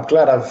me, I'm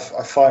glad I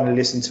finally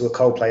listened to a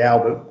Coldplay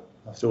album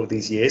after all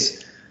these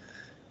years.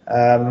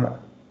 And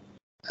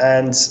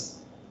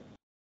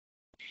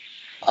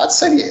I'd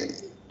say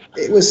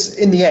it was,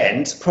 in the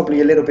end,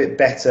 probably a little bit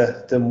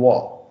better than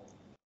what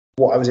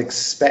I was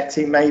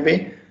expecting,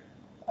 maybe.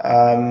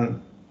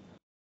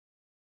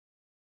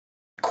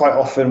 Quite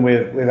often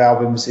with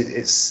albums,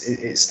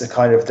 it's the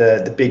kind of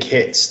the big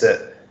hits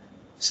that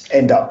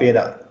end up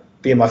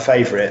being my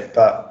favourite.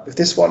 But with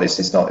this one,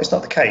 it's not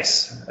the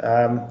case.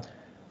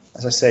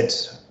 As I said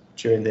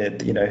during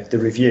the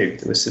review,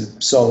 there were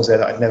some songs there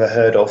that I'd never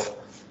heard of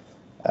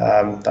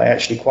that I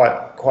actually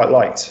quite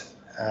liked.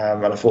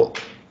 And I thought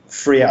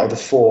 3 out of the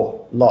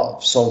 4 lot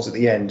of songs at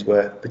the end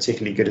were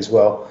particularly good as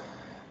well.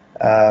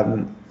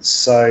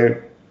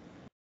 So,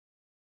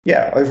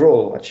 yeah,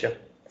 overall, actually,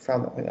 I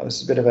found that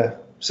was a bit of a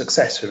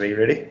success for me,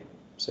 really.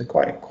 So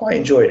quite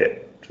enjoyed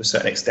it to a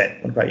certain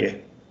extent. What about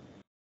you?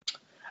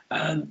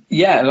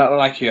 Yeah,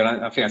 like you,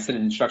 and I think I said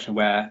in the introduction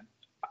where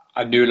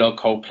I knew a lot of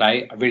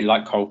Coldplay. I really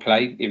like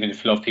Coldplay, even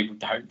if a lot of people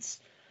don't.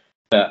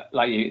 But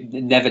like you,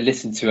 never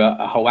listened to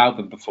a whole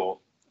album before.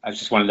 I was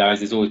just one of those.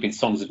 There's always been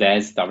songs of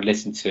theirs that I would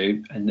listen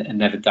to and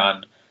never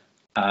done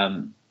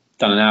an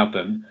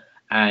album.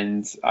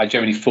 And I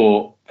generally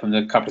thought, from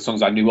the couple of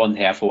songs I knew on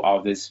here, I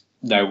thought, there's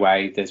no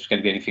way there's going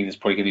to be anything that's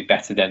probably going to be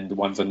better than the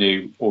ones I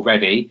knew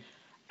already.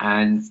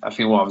 And I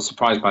think what I was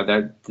surprised by,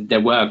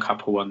 there were a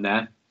couple on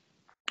there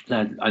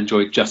that I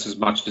enjoyed just as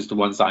much as the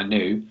ones that I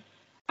knew.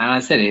 And I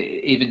said,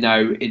 even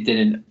though it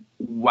didn't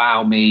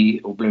wow me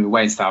or blew me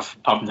away and stuff,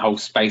 apart from the whole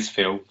space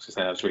feel, because I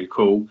said that was really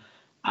cool,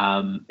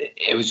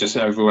 it was just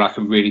overall like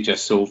a really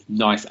just sort of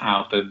nice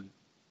album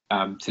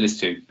to listen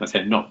to. Like I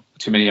said, not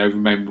too many over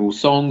memorable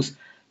songs,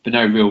 but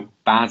no real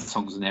bad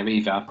songs in there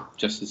either.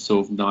 Just a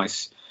sort of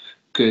nice,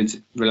 good,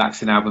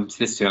 relaxing album to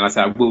listen to. And like I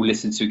said, I will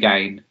listen to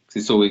again,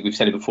 because it's always, we've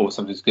said it before,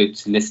 sometimes good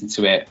to listen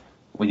to it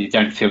when you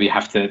don't feel you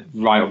have to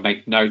write or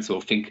make notes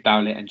or think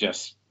about it, and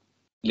just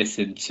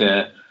listen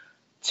to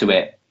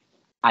it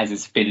as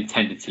it's been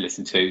intended to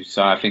listen to.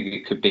 So I think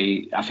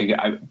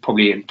it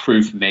probably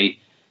improve for me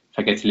if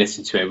I get to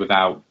listen to it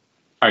without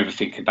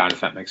overthinking about it,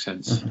 if that makes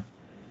sense.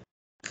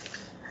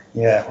 Mm-hmm.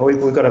 Yeah, well,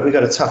 we've got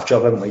a tough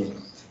job, haven't we?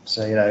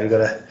 So we've got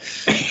to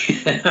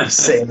be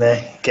sitting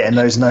there getting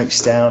those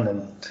notes down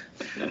and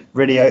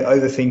really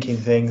overthinking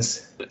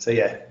things. So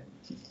yeah,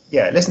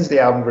 listen to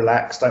the album,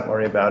 relax, don't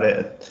worry about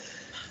it.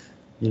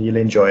 You'll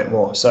enjoy it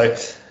more. So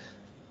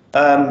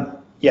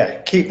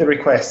keep the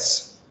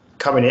requests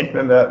coming in.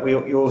 Remember,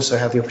 you also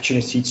have the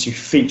opportunity to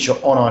feature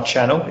on our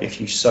channel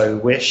if you so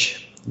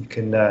wish. You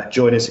can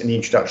join us in the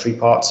introductory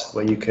part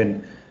where you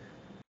can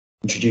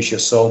introduce your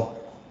song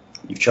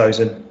you've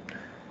chosen.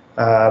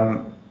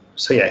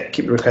 So yeah,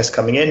 keep the requests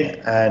coming in,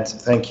 and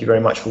thank you very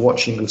much for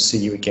watching. We'll see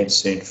you again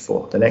soon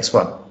for the next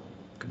one.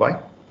 Goodbye.